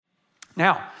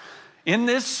Now, in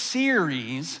this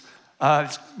series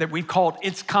that we've called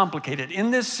It's Complicated,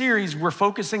 in this series, we're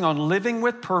focusing on living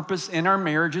with purpose in our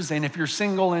marriages, and if you're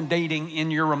single and dating, in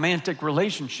your romantic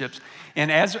relationships.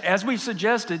 And as we've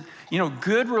suggested,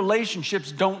 good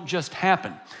relationships don't just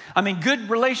happen. I mean, good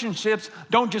relationships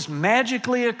don't just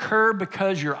magically occur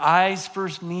because your eyes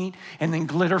first meet and then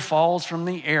glitter falls from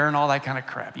the air and all that kind of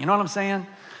crap. You know what I'm saying?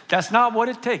 That's not what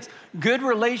it takes. Good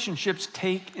relationships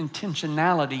take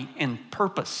intentionality and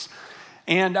purpose.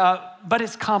 And but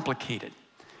it's complicated.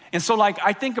 And so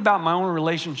I think about my own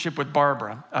relationship with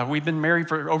Barbara. We've been married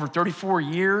for over 34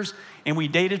 years, and we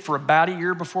dated for about a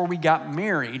year before we got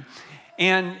married.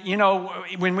 And,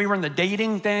 when we were in the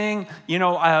dating thing,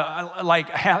 half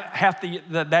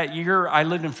that year I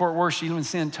lived in Fort Worth, she lived in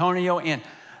San Antonio. And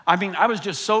I was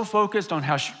just so focused on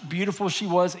how beautiful she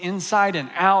was inside and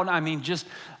out. Just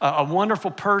a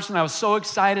wonderful person. I was so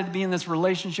excited to be in this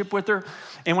relationship with her.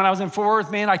 And when I was in Fort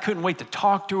Worth, man, I couldn't wait to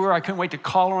talk to her. I couldn't wait to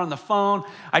call her on the phone.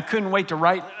 I couldn't wait to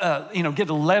write, get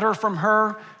a letter from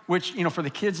her, which, for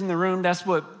the kids in the room, that's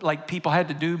what people had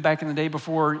to do back in the day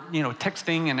before,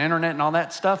 texting and internet and all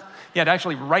that stuff. You had to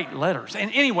actually write letters.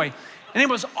 And anyway, and it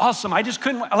was awesome. I just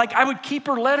couldn't, I would keep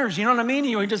her letters, you know what I mean?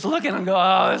 You would just look at them and go,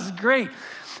 oh, this is great.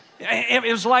 It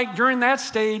was like during that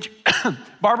stage,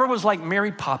 Barbara was like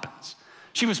Mary Poppins.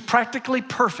 She was practically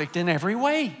perfect in every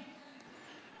way.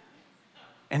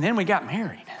 And then we got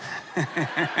married.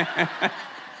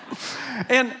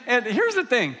 and here's the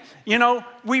thing,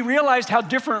 we realized how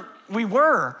different we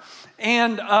were.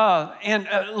 And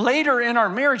later in our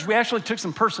marriage, we actually took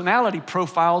some personality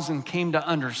profiles and came to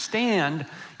understand,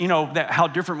 how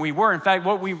different we were. In fact,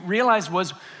 what we realized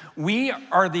was we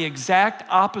are the exact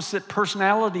opposite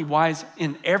personality-wise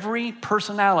in every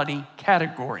personality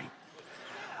category.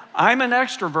 I'm an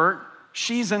extrovert,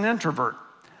 she's an introvert.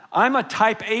 I'm a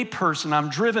type A person, I'm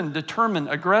driven, determined,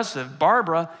 aggressive.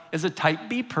 Barbara is a type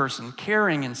B person,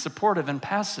 caring and supportive and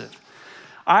passive.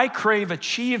 I crave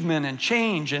achievement and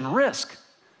change and risk.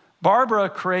 Barbara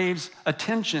craves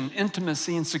attention,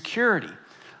 intimacy, and security.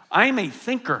 I'm a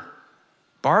thinker.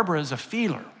 Barbara is a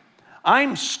feeler.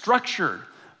 I'm structured.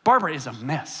 Barbara is a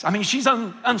mess. She's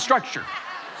unstructured.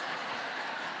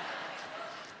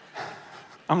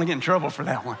 I'm gonna get in trouble for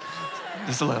that one,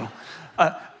 just a little.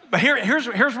 But here's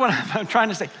what I'm trying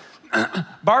to say.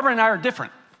 Barbara and I are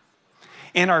different.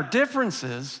 And our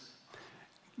differences,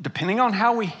 depending on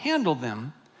how we handle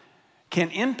them,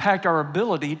 can impact our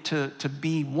ability to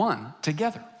be one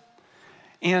together.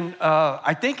 And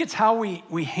I think it's how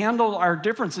we handle our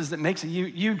differences that makes a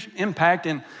huge impact.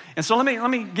 And so let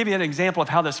me give you an example of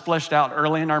how this fleshed out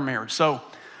early in our marriage. So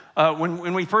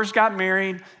when we first got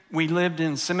married, we lived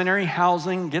in seminary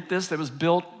housing, get this, that was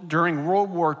built during World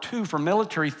War II for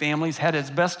military families, had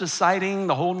asbestos siding,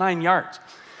 the whole 9 yards.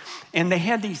 And they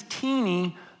had these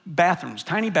tiny bathrooms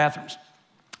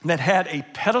that had a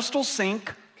pedestal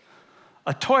sink,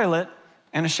 a toilet,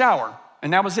 and a shower.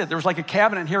 And that was it. There was like a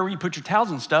cabinet here where you put your towels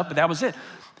and stuff, but that was it.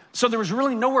 So there was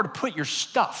really nowhere to put your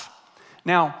stuff.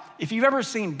 Now, if you've ever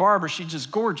seen Barbara, she's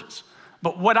just gorgeous.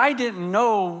 But what I didn't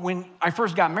know when I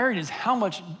first got married is how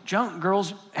much junk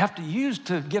girls have to use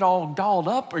to get all dolled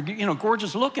up or,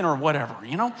 gorgeous looking or whatever,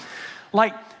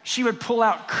 Like she would pull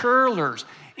out curlers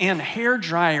and hair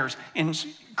dryers and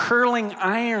curling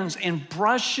irons and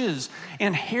brushes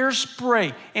and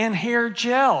hairspray and hair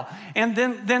gel. And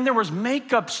then there was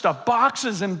makeup stuff,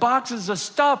 boxes and boxes of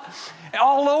stuff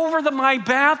all over my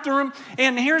bathroom.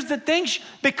 And here's the thing,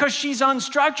 because she's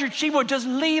unstructured, she would just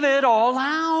leave it all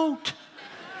out.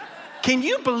 Can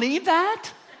you believe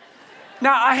that?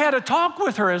 Now, I had a talk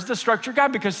with her as the structured guy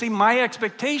because, see, my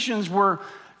expectations were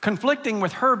conflicting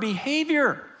with her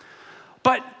behavior.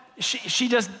 But she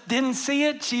just didn't see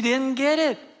it. She didn't get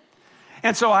it.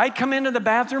 And so I'd come into the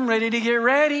bathroom ready to get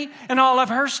ready, and all of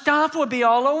her stuff would be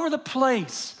all over the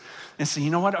place. And so, you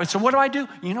know what? So what do?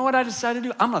 You know what I decided to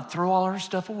do? I'm going to throw all her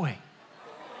stuff away.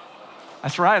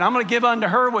 That's right. I'm going to give unto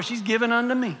her what she's given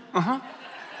unto me.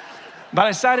 But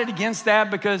I decided against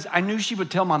that because I knew she would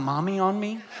tell my mommy on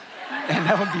me, and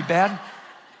that would be bad.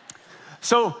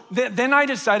 So then I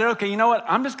decided, okay, you know what?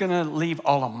 I'm just going to leave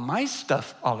all of my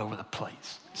stuff all over the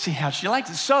place. See how she likes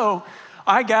it. So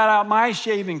I got out my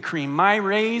shaving cream, my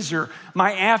razor,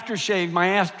 my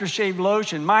aftershave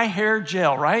lotion, my hair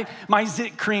gel, right? My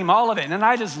zit cream, all of it. And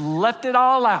I just left it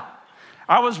all out.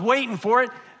 I was waiting for it,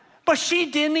 but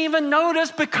she didn't even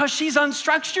notice because she's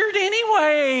unstructured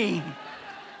anyway.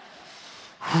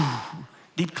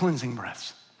 Deep cleansing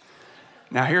breaths.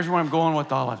 Now here's where I'm going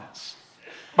with all of this.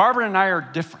 Barbara and I are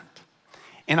different.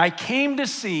 And I came to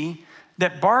see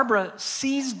that Barbara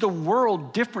sees the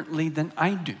world differently than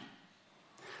I do.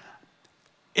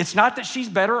 It's not that she's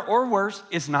better or worse.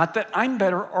 It's not that I'm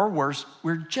better or worse.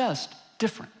 We're just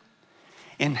different.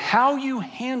 And how you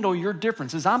handle your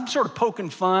differences, I'm sort of poking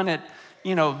fun at,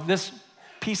 this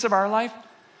piece of our life.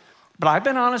 But I've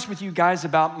been honest with you guys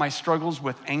about my struggles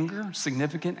with anger,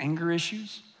 significant anger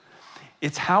issues.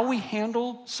 It's how we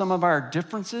handle some of our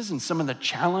differences and some of the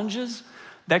challenges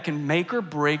that can make or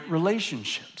break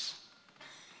relationships.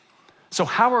 So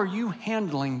how are you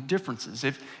handling differences?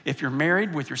 If you're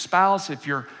married with your spouse, if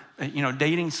you're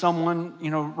dating someone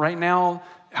right now,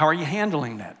 how are you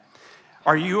handling that?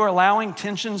 Are you allowing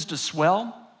tensions to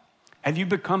swell? Have you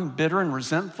become bitter and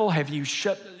resentful? Have you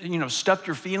stuffed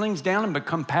your feelings down and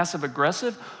become passive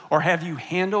aggressive? Or have you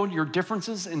handled your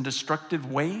differences in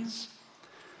destructive ways?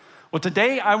 Well,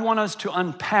 today I want us to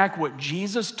unpack what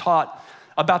Jesus taught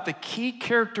about the key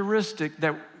characteristic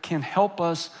that can help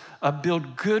us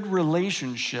build good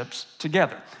relationships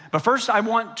together. But first, I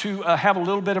want to have a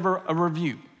little bit of a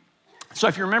review. So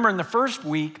if you remember in the first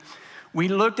week, we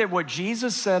looked at what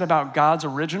Jesus said about God's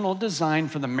original design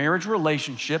for the marriage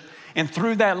relationship, and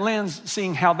through that lens,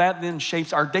 seeing how that then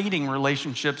shapes our dating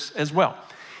relationships as well.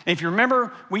 And if you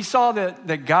remember, we saw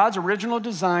that God's original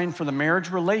design for the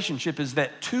marriage relationship is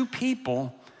that two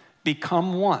people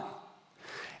become one.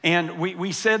 And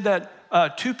we said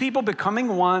that two people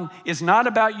becoming one is not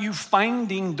about you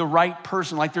finding the right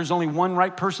person, like there's only one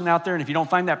right person out there, and if you don't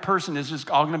find that person, it's just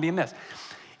all gonna be a mess.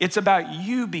 It's about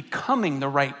you becoming the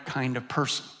right kind of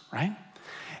person, right?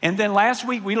 And then last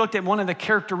week, we looked at one of the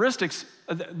characteristics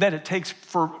that it takes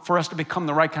for us to become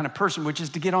the right kind of person, which is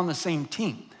to get on the same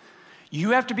team.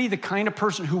 You have to be the kind of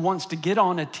person who wants to get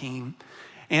on a team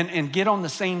and get on the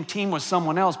same team with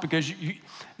someone else, because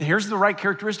here's the right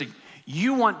characteristic.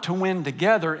 You want to win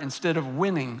together instead of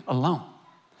winning alone.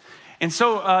 And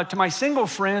so to my single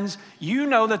friends, you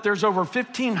know that there's over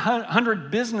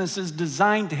 1,500 businesses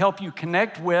designed to help you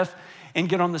connect with and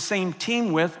get on the same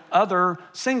team with other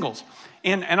singles.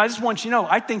 And I just want you to know,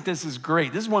 I think this is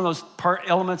great. This is one of those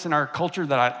elements in our culture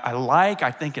that I like. I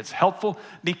think it's helpful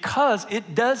because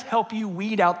it does help you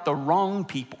weed out the wrong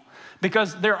people,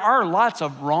 because there are lots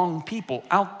of wrong people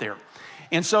out there.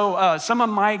 And so some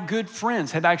of my good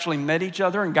friends have actually met each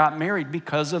other and got married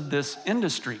because of this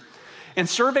industry. And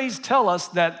surveys tell us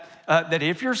that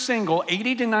if you're single,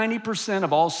 80 to 90%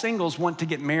 of all singles want to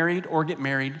get married or get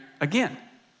married again.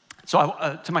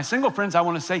 So to my single friends, I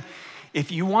want to say, if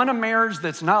you want a marriage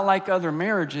that's not like other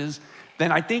marriages,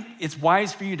 then I think it's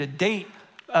wise for you to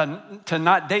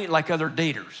not date like other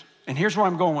daters. And here's where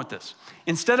I'm going with this.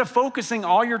 Instead of focusing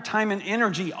all your time and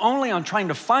energy only on trying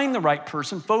to find the right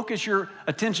person, focus your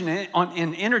attention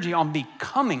and energy on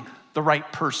becoming the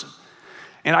right person.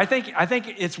 And I think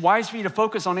it's wise for you to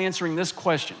focus on answering this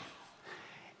question.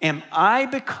 Am I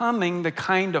becoming the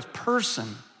kind of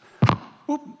person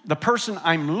the person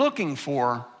I'm looking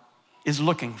for is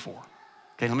looking for?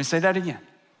 Okay, let me say that again.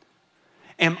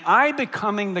 Am I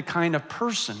becoming the kind of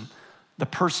person the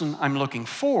person I'm looking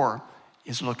for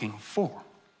is looking for?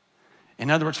 In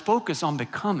other words, focus on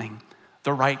becoming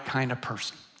the right kind of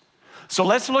person. So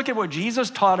let's look at what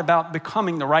Jesus taught about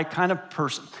becoming the right kind of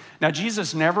person. Now,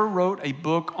 Jesus never wrote a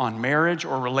book on marriage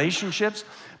or relationships,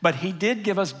 but he did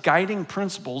give us guiding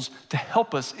principles to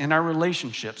help us in our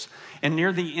relationships. And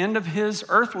near the end of his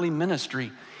earthly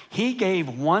ministry, he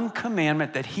gave one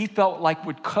commandment that he felt like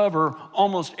would cover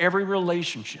almost every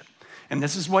relationship. And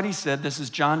this is what he said. This is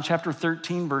John chapter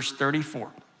 13, verse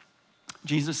 34.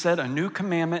 Jesus said, "A new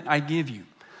commandment I give you.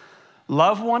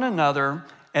 Love one another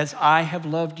as I have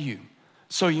loved you.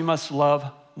 So you must love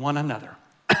one another."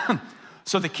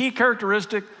 So the key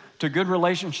characteristic to good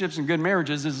relationships and good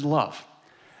marriages is love.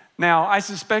 Now, I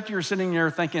suspect you're sitting there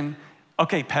thinking,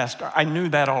 okay, Pastor, I knew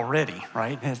that already,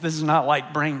 right? This is not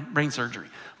like brain surgery.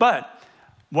 But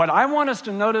what I want us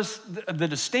to notice, the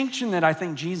distinction that I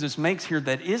think Jesus makes here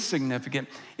that is significant,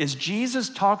 is Jesus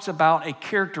talks about a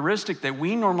characteristic that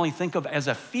we normally think of as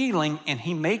a feeling, and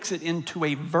he makes it into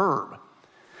a verb.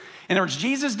 In other words,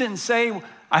 Jesus didn't say,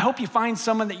 I hope you find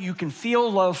someone that you can feel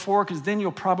love for, because then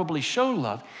you'll probably show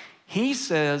love. He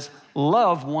says,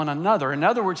 love one another. In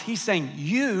other words, he's saying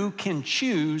you can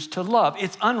choose to love.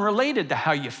 It's unrelated to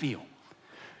how you feel.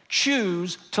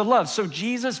 Choose to love. So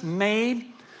Jesus made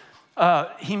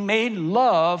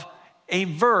love a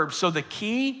verb. So the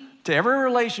key to every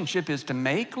relationship is to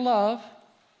make love.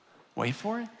 Wait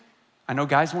for it. I know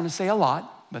guys want to say a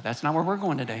lot, but that's not where we're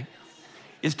going today.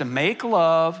 Is to make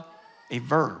love a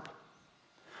verb.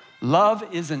 Love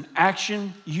is an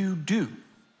action you do,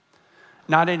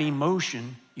 not an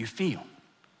emotion you feel.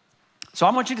 So I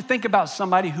want you to think about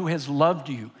somebody who has loved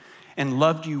you and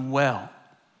loved you well.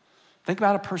 Think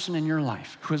about a person in your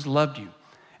life who has loved you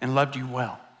and loved you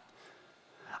well.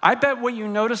 I bet what you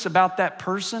notice about that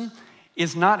person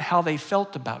is not how they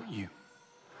felt about you.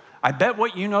 I bet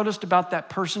what you noticed about that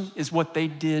person is what they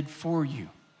did for you.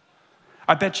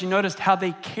 I bet you noticed how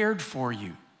they cared for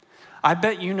you. I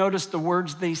bet you noticed the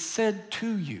words they said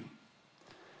to you.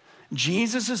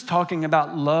 Jesus is talking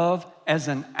about love as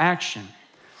an action,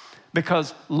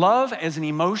 because love as an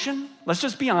emotion, let's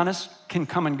just be honest, can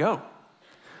come and go.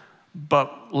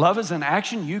 But love as an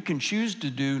action you can choose to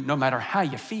do no matter how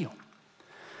you feel.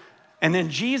 And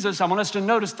then Jesus, I want us to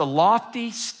notice the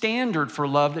lofty standard for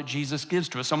love that Jesus gives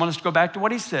to us. I want us to go back to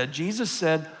what he said. Jesus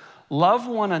said, love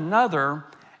one another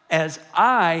as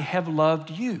I have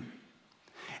loved you.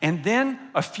 And then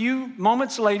a few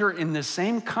moments later in this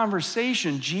same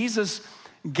conversation, Jesus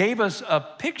gave us a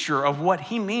picture of what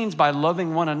he means by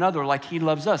loving one another like he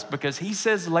loves us. Because he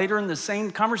says later in the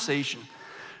same conversation,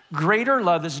 greater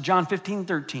love, this is John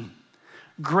 15:13.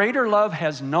 Greater love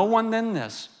has no one than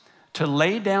this, to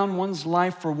lay down one's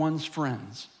life for one's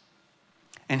friends.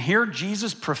 And here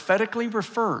Jesus prophetically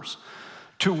refers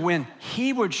to when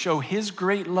he would show his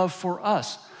great love for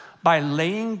us by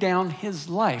laying down his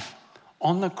life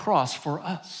on the cross for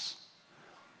us.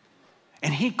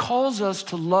 And he calls us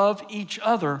to love each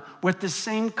other with the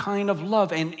same kind of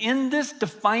love. And in this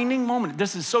defining moment,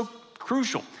 this is so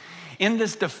crucial. In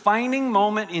this defining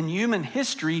moment in human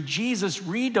history, Jesus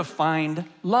redefined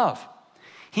love.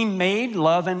 He made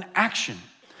love an action.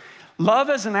 Love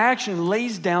as an action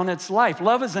lays down its life.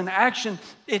 Love as an action,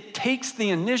 it takes the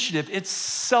initiative. It's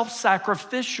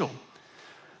self-sacrificial.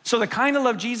 So the kind of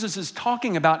love Jesus is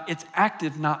talking about, it's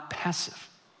active, not passive.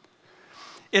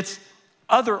 It's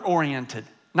other-oriented,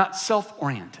 not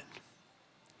self-oriented.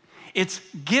 It's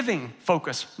giving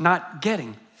focused, not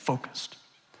getting focused.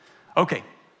 Okay,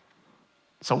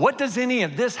 so what does any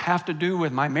of this have to do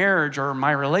with my marriage or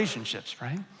my relationships,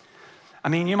 right? I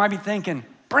mean, you might be thinking,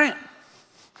 Brent,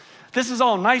 this is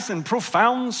all nice and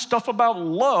profound stuff about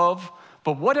love,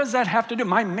 but what does that have to do?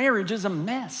 My marriage is a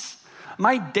mess.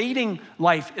 My dating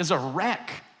life is a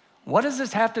wreck. What does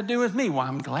this have to do with me? Well,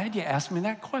 I'm glad you asked me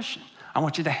that question. I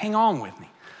want you to hang on with me.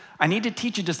 I need to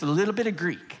teach you just a little bit of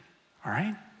Greek, all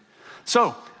right?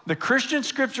 So the Christian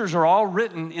scriptures are all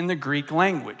written in the Greek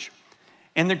language.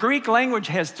 And the Greek language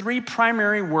has three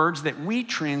primary words that we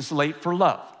translate for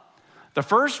love. The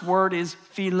first word is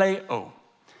phileo.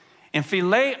 And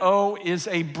phileo is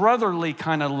a brotherly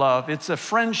kind of love. It's a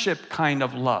friendship kind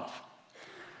of love.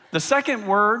 The second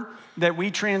word that we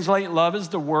translate love is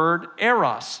the word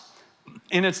eros.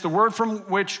 And it's the word from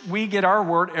which we get our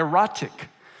word erotic.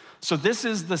 So this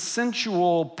is the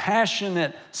sensual,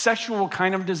 passionate, sexual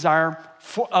kind of desire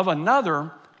of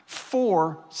another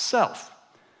for self.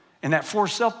 And that for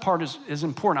self part is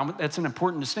important. That's an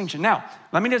important distinction. Now,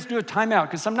 let me just do a timeout,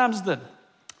 because sometimes the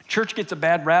church gets a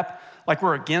bad rap, like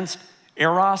we're against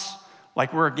eros,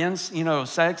 like we're against,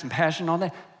 sex and passion and all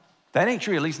that. That ain't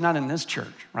true, at least not in this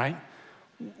church, right?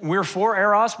 We're for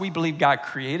eros. We believe God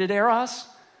created eros.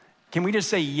 Can we just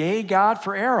say, yay, God,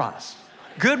 for eros?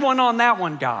 Good one on that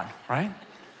one, God, right?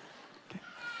 Okay.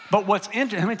 But what's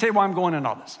interesting, let me tell you why I'm going into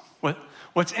all this.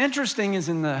 What's interesting is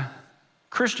in the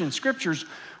Christian scriptures,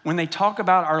 when they talk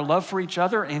about our love for each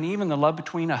other and even the love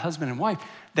between a husband and wife,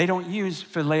 they don't use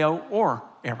phileo or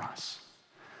eros.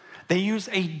 They use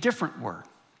a different word.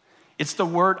 It's the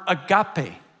word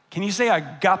agape. Can you say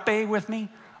agape with me?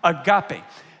 Agape.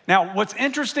 Now, what's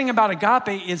interesting about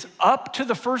agape is up to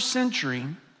the first century,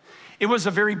 it was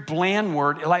a very bland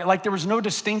word. Like there was no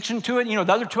distinction to it. The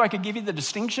other two I could give you the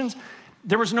distinctions.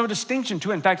 There was no distinction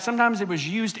to it. In fact, sometimes it was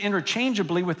used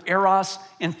interchangeably with eros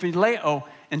and phileo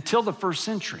until the first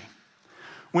century.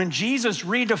 When Jesus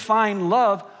redefined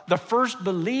love, the first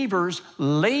believers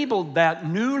labeled that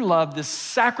new love, this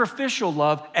sacrificial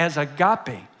love, as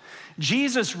agape.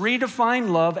 Jesus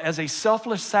redefined love as a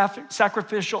selfless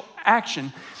sacrificial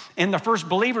action, and the first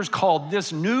believers called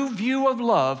this new view of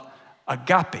love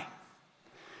agape.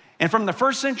 And from the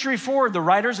first century forward, the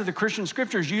writers of the Christian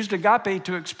scriptures used agape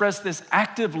to express this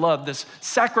active love, this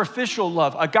sacrificial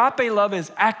love. Agape love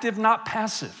is active, not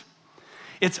passive.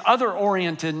 It's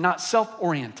other-oriented, not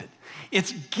self-oriented.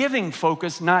 It's giving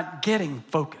focus, not getting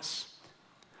focus.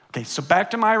 Okay, so back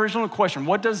to my original question.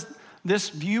 What does this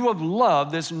view of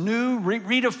love, this new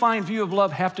redefined view of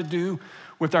love, have to do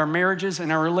with our marriages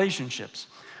and our relationships?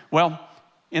 Well,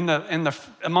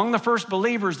 among the first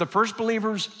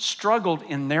believers struggled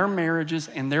in their marriages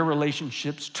and their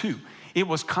relationships too. It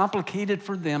was complicated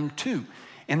for them too.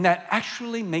 And that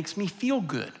actually makes me feel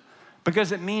good,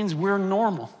 because it means we're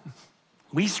normal.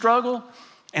 We struggle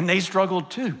and they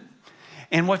struggled too.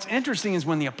 And what's interesting is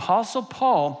when the Apostle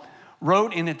Paul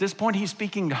wrote, and at this point he's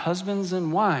speaking to husbands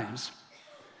and wives,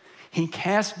 he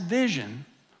cast vision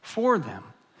for them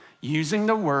using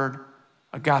the word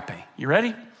agape. You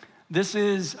ready? This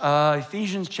is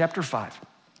Ephesians chapter 5.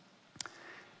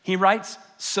 He writes,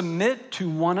 submit to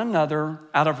one another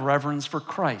out of reverence for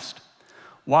Christ.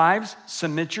 Wives,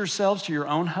 submit yourselves to your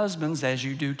own husbands as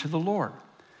you do to the Lord.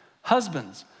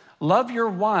 Husbands, love your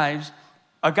wives,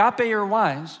 agape your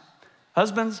wives.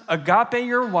 Husbands, agape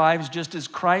your wives just as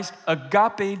Christ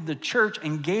agape the church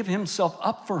and gave himself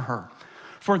up for her.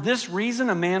 For this reason,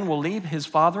 a man will leave his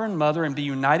father and mother and be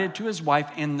united to his wife,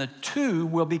 and the two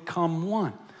will become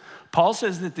one. Paul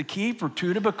says that the key for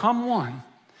two to become one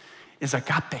is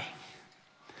agape.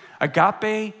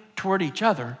 Agape toward each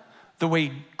other, the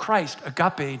way Christ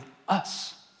agape'd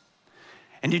us.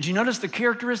 And did you notice the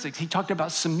characteristics? He talked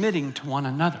about submitting to one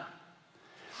another.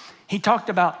 He talked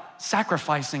about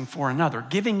sacrificing for another,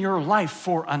 giving your life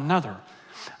for another.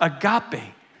 Agape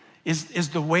is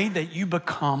the way that you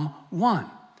become one.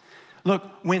 Look,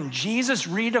 when Jesus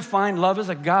redefined love as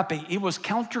agape, it was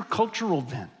countercultural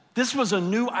then. This was a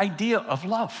new idea of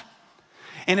love.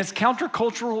 And it's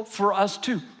countercultural for us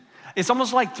too. It's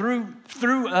almost like through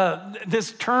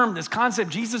this term, this concept,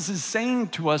 Jesus is saying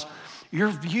to us, your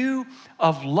view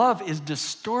of love is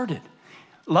distorted.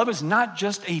 Love is not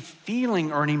just a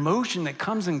feeling or an emotion that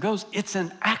comes and goes. It's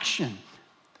an action.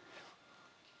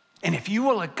 And if you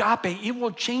will agape, it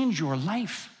will change your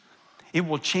life. It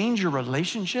will change your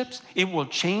relationships. It will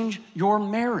change your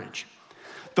marriage.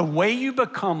 The way you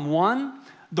become one,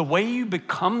 the way you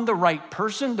become the right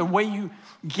person, the way you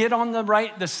get on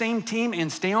the same team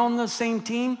and stay on the same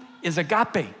team is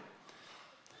agape. And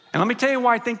let me tell you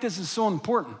why I think this is so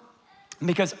important.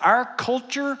 Because our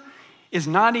culture is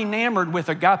not enamored with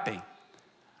agape.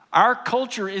 Our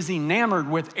culture is enamored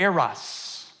with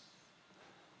eros.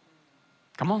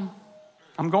 Come on,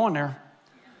 I'm going there.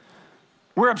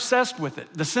 We're obsessed with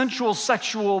it, the sensual,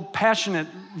 sexual, passionate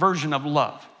version of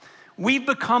love. We've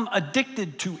become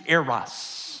addicted to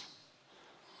eros.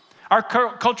 Our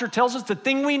culture tells us the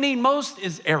thing we need most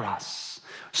is eros.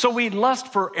 So we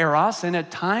lust for eros, and at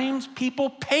times people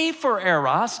pay for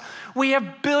eros. We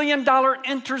have billion-dollar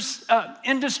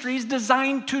industries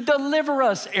designed to deliver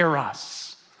us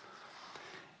eros.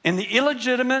 And the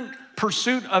illegitimate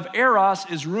pursuit of eros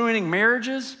is ruining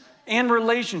marriages and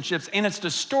relationships, and it's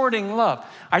distorting love.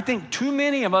 I think too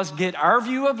many of us get our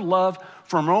view of love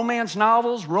from romance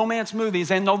novels, romance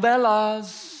movies, and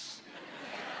novellas.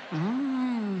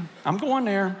 I'm going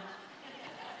there.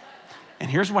 And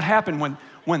here's what happened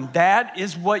when that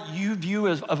is what you view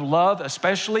as of love,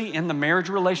 especially in the marriage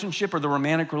relationship or the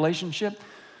romantic relationship.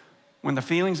 When the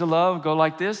feelings of love go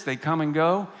like this, they come and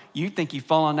go, you think you've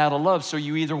fallen out of love, so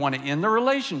you either want to end the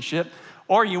relationship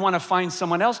or you want to find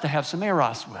someone else to have some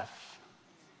eros with.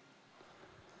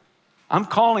 I'm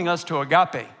calling us to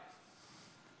agape.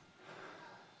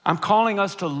 I'm calling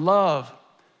us to love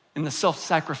in the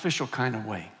self-sacrificial kind of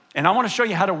way. And I want to show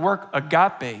you how to work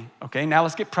agape. Okay, now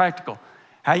let's get practical.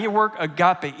 How you work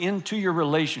agape into your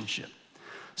relationship.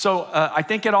 So I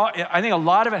think a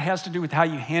lot of it has to do with how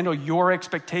you handle your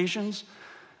expectations.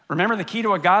 Remember, the key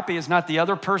to agape is not the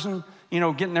other person,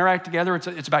 getting their act together.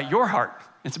 It's about your heart.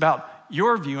 It's about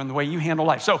your view and the way you handle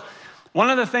life. So one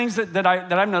of the things that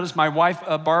I've noticed, my wife,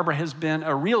 Barbara, has been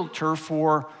a realtor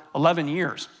for 11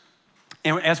 years.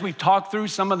 And as we talk through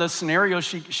some of the scenarios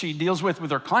she deals with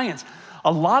her clients,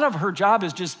 a lot of her job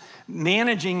is just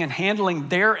managing and handling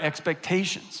their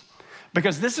expectations.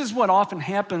 Because this is what often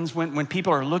happens when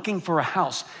people are looking for a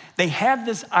house. They have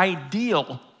this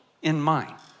ideal in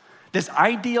mind, this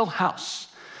ideal house,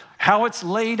 how it's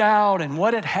laid out and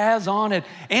what it has on it.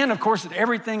 And of course, that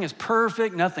everything is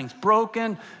perfect, nothing's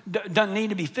broken, doesn't need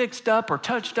to be fixed up or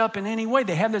touched up in any way.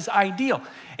 They have this ideal.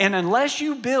 And unless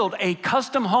you build a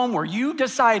custom home where you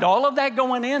decide all of that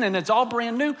going in and it's all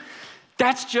brand new,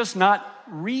 that's just not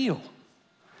real.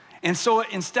 And so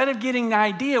instead of getting the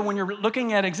idea when you're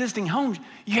looking at existing homes,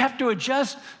 you have to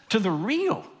adjust to the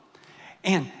real.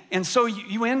 And so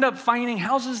you end up finding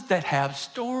houses that have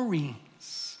stories.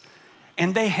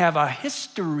 And they have a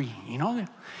history,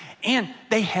 and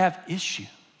they have issues.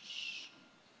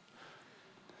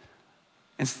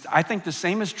 And I think the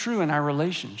same is true in our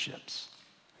relationships.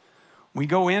 We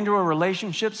go into a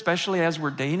relationship, especially as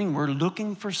we're dating, we're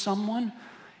looking for someone,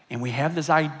 and we have this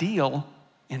ideal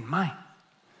in mind.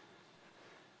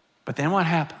 But then what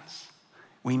happens?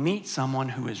 We meet someone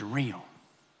who is real.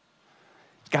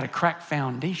 He's got a cracked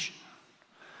foundation,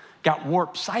 got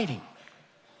warped siding,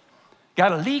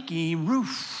 got a leaky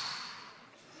roof.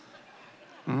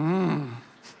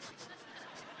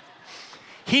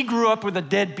 He grew up with a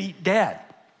deadbeat dad.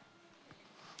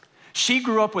 She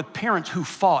grew up with parents who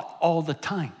fought all the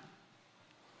time.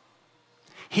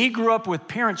 He grew up with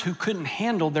parents who couldn't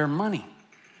handle their money.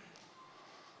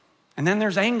 And then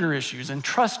there's anger issues and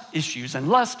trust issues and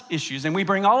lust issues, and we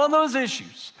bring all of those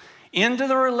issues into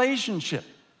the relationship.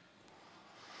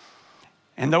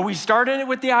 And though we started it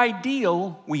with the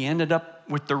ideal, we ended up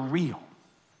with the real.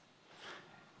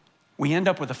 We end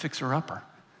up with a fixer-upper.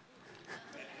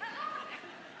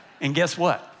 And guess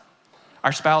what?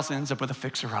 Our spouse ends up with a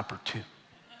fixer-upper too.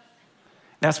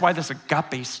 That's why this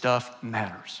agape stuff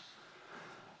matters.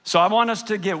 So I want us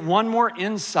to get one more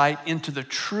insight into the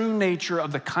true nature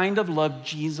of the kind of love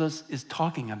Jesus is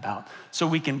talking about so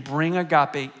we can bring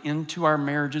agape into our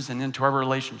marriages and into our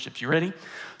relationships. You ready?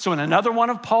 So in another one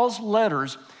of Paul's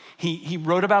letters, he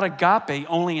wrote about agape,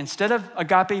 only instead of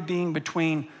agape being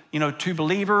between, two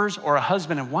believers or a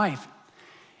husband and wife,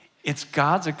 it's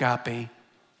God's agape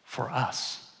for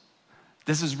us.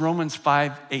 This is Romans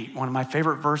 5:8, one of my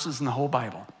favorite verses in the whole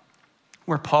Bible,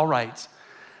 where Paul writes,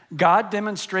 God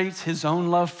demonstrates his own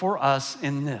love for us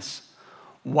in this: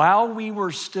 while we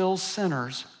were still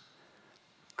sinners,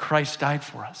 Christ died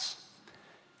for us.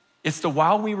 It's the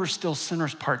while we were still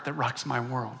sinners part that rocks my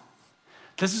world.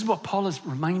 This is what Paul is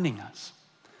reminding us.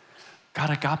 God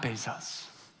agapes us.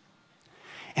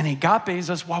 And he agapes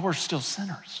us while we're still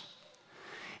sinners.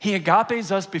 He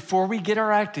agapes us before we get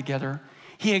our act together.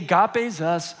 He agapes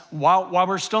us while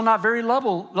we're still not very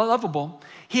lovable.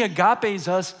 He agapes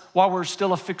us while we're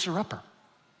still a fixer-upper.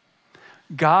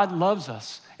 God loves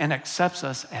us and accepts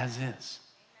us as is.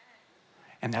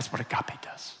 And that's what agape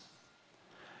does.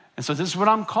 And so this is what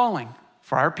I'm calling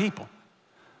for our people.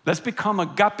 Let's become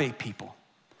agape people.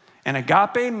 And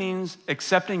agape means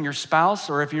accepting your spouse,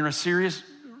 or if you're in a serious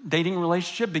dating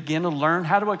relationship, begin to learn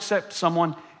how to accept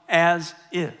someone as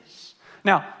is.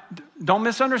 Now, don't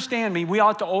misunderstand me. We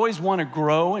ought to always want to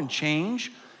grow and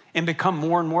change and become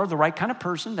more and more the right kind of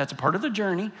person. That's a part of the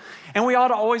journey. And we ought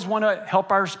to always want to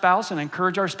help our spouse and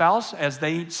encourage our spouse as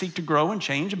they seek to grow and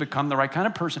change and become the right kind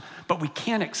of person. But we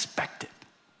can't expect it.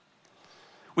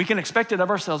 We can expect it of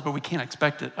ourselves, but we can't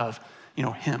expect it of,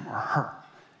 him or her.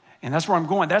 And that's where I'm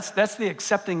going. That's the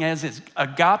accepting as is.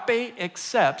 Agape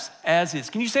accepts as is.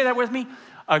 Can you say that with me?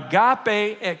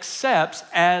 Agape accepts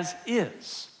as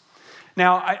is.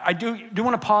 Now, I do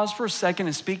want to pause for a second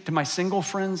and speak to my single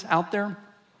friends out there,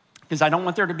 because I don't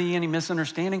want there to be any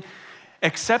misunderstanding.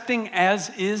 Accepting as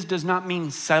is does not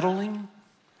mean settling.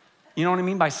 You know what I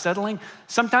mean by settling?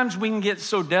 Sometimes we can get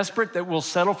so desperate that we'll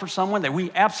settle for someone that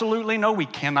we absolutely know we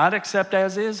cannot accept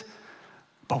as is,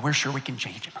 but we're sure we can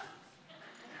change him.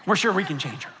 We're sure we can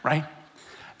change her, right?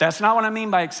 That's not what I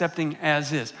mean by accepting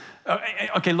as is.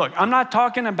 Okay, look, I'm not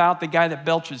talking about the guy that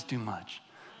belches too much.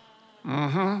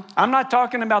 I'm not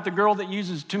talking about the girl that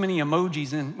uses too many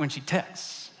emojis when she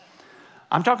texts.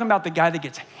 I'm talking about the guy that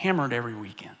gets hammered every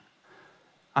weekend.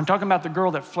 I'm talking about the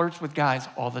girl that flirts with guys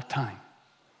all the time.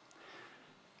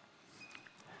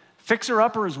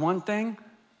 Fixer-upper is one thing,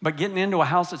 but getting into a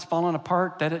house that's falling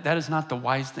apart, that is not the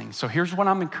wise thing. So here's what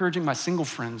I'm encouraging my single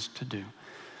friends to do.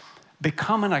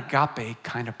 Become an agape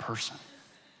kind of person.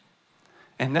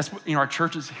 And that's what, our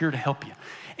church is here to help you.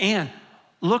 And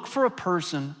look for a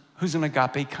person who's an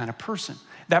agape kind of person.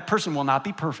 That person will not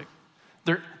be perfect.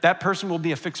 That person will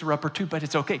be a fixer-upper too, but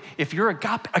it's okay. If you're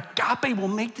agape will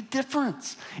make the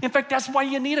difference. In fact, that's why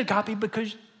you need agape,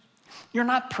 because you're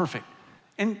not perfect.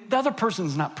 And the other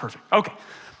person's not perfect. Okay,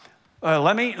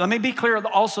 let me be clear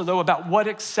also, though, about what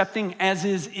accepting as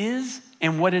is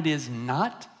and what it is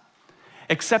not.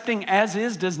 Accepting as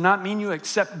is does not mean you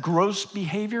accept gross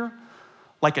behavior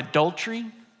like adultery,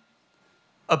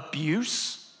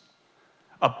 abuse,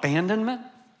 abandonment,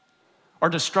 or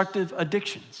destructive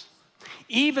addictions.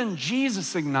 Even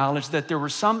Jesus acknowledged that there were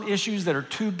some issues that are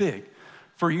too big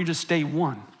for you to stay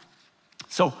one.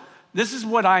 So this is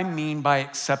what I mean by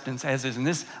acceptance as is.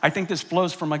 And I think this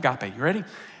flows from agape. You ready?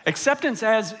 Acceptance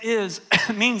as is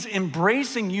means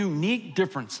embracing unique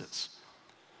differences.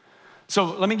 So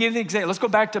let me give you the example. Let's go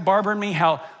back to Barbara and me,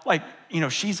 how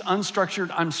she's unstructured,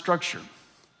 I'm structured.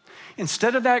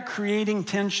 Instead of that creating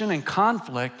tension and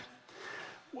conflict,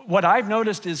 what I've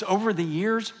noticed is over the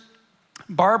years,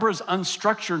 Barbara's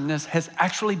unstructuredness has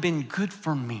actually been good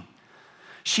for me.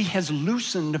 She has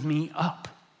loosened me up.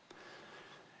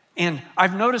 And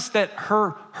I've noticed that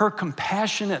her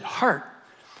compassionate heart,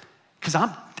 because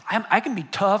I can be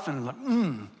tough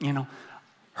and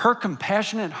her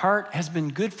compassionate heart has been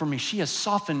good for me. She has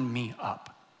softened me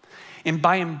up. And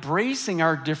by embracing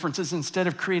our differences instead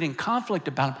of creating conflict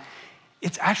about them,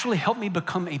 it's actually helped me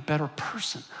become a better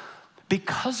person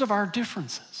because of our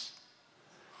differences.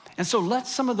 And so let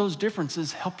some of those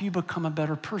differences help you become a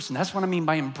better person. That's what I mean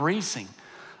by embracing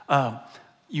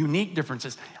unique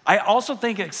differences. I also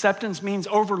think acceptance means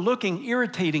overlooking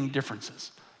irritating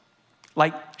differences.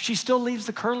 Like, she still leaves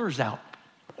the curlers out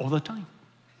all the time.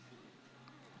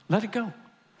 Let it go.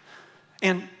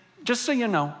 And just so you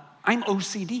know, I'm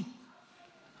OCD.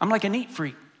 I'm like a neat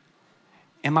freak.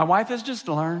 And my wife has just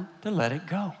learned to let it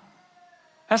go.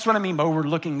 That's what I mean by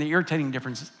overlooking the irritating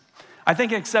differences. I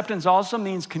think acceptance also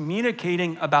means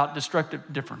communicating about destructive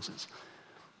differences.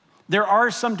 There are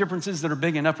some differences that are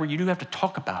big enough where you do have to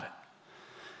talk about it.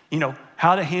 You know,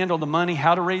 how to handle the money,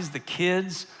 how to raise the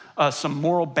kids, some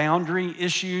moral boundary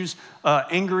issues,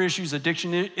 anger issues,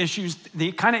 addiction issues,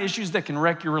 the kind of issues that can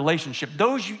wreck your relationship.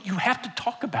 Those you have to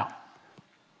talk about.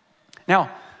 Now,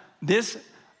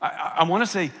 I want to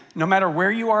say, no matter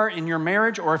where you are in your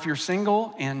marriage or if you're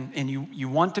single and you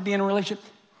want to be in a relationship,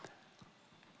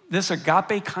 this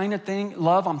agape kind of thing,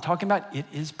 love I'm talking about, it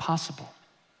is possible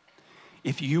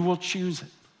if you will choose it.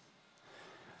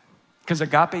 Because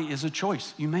agape is a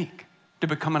choice you make to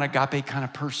become an agape kind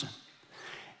of person.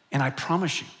 And I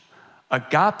promise you,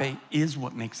 agape is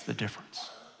what makes the difference.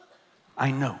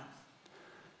 I know.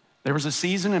 There was a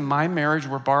season in my marriage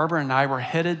where Barbara and I were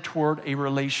headed toward a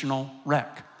relational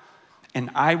wreck. And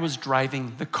I was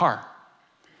driving the car.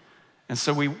 And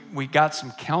so we got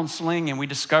some counseling, and we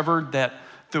discovered that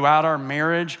throughout our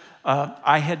marriage,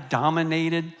 I had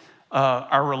dominated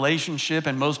our relationship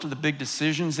and most of the big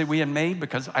decisions that we had made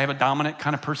because I have a dominant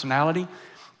kind of personality.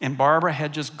 And Barbara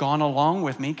had just gone along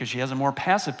with me because she has a more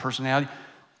passive personality,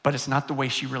 but it's not the way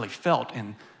she really felt.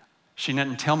 And she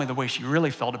didn't tell me the way she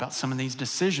really felt about some of these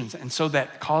decisions. And so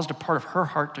that caused a part of her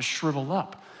heart to shrivel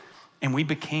up. And we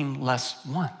became less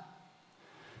one.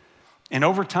 And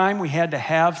over time, we had to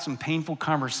have some painful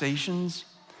conversations,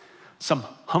 some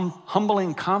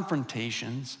humbling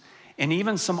confrontations, and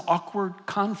even some awkward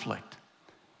conflict.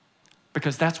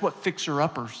 Because that's what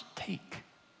fixer-uppers take.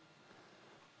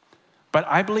 But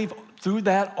I believe through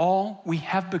that all, we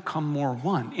have become more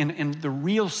one, in the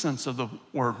real sense of the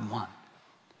word one.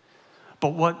 But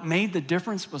what made the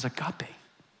difference was agape.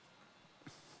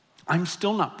 I'm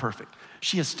still not perfect.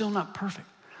 She is still not perfect.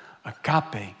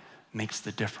 Agape makes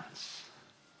the difference.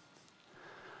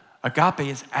 Agape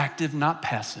is active, not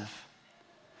passive.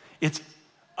 It's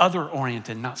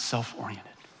other-oriented, not self-oriented.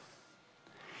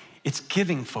 It's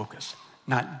giving-focused,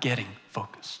 not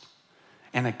getting-focused.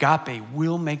 And agape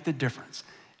will make the difference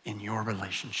in your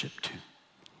relationship too,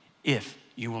 if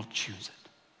you will choose it.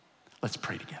 Let's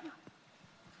pray together.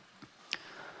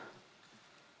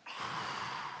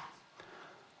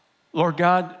 Lord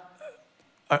God,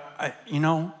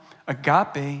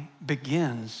 agape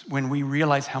begins when we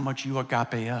realize how much you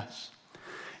agape us.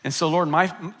 And so, Lord,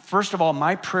 first of all,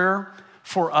 my prayer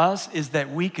for us is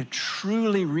that we could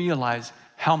truly realize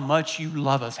how much you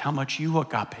love us, how much you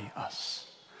agape us.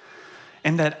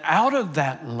 And that out of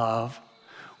that love,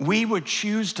 we would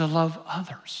choose to love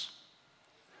others.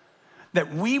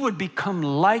 That we would become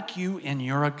like you in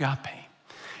your agape.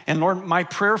 And Lord, my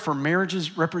prayer for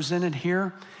marriages represented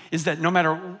here is that no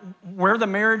matter where the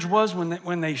marriage was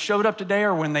when they showed up today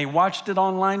or when they watched it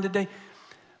online today,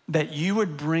 that you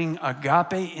would bring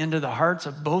agape into the hearts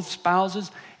of both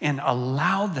spouses and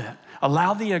allow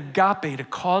the agape to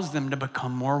cause them to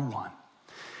become more one.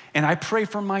 And I pray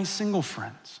for my single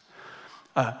friends.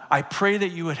 I pray that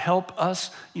you would help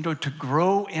us, to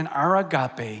grow in our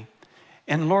agape.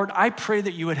 And Lord, I pray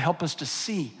that you would help us to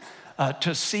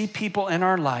see people in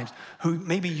our lives who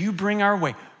maybe you bring our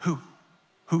way,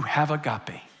 who have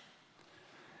agape.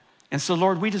 And so,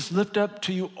 Lord, we just lift up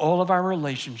to you all of our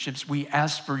relationships. We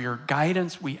ask for your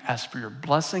guidance. We ask for your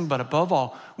blessing. But above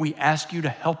all, we ask you to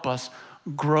help us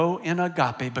grow in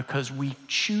agape because we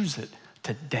choose it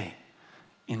today.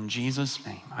 In Jesus'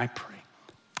 name, I pray.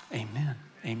 Amen.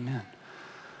 Amen.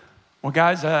 Well,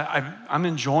 guys, I'm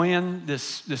enjoying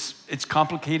this it's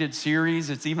complicated series.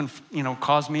 It's even,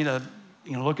 caused me to,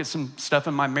 look at some stuff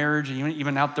in my marriage.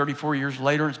 Even now, 34 years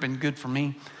later, it's been good for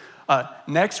me.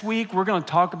 Next week, we're going to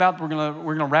talk about, we're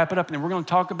going to wrap it up, and then we're going to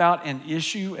talk about an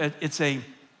issue. It's a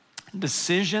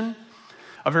decision,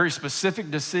 a very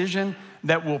specific decision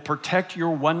that will protect your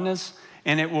oneness,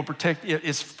 and it will protect,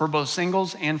 it's for both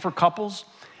singles and for couples.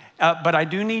 But I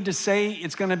do need to say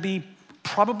it's going to be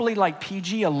probably like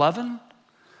PG-11.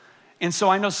 And so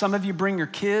I know some of you bring your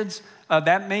kids.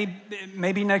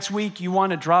 Maybe next week you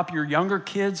want to drop your younger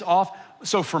kids off.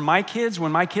 So for my kids,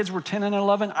 when my kids were 10 and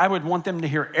 11, I would want them to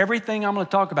hear everything I'm going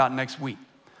to talk about next week.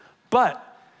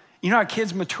 But you know how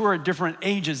kids mature at different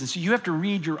ages, and so you have to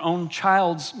read your own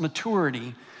child's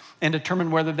maturity and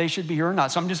determine whether they should be here or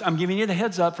not. So I'm giving you the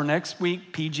heads up for next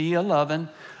week, PG-11.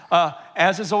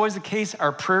 As is always the case,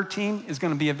 our prayer team is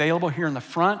going to be available here in the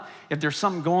front. If there's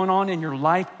something going on in your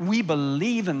life, we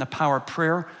believe in the power of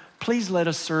prayer. Please let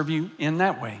us serve you in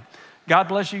that way. God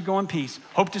bless you. Go in peace.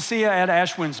 Hope to see you at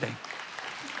Ash Wednesday.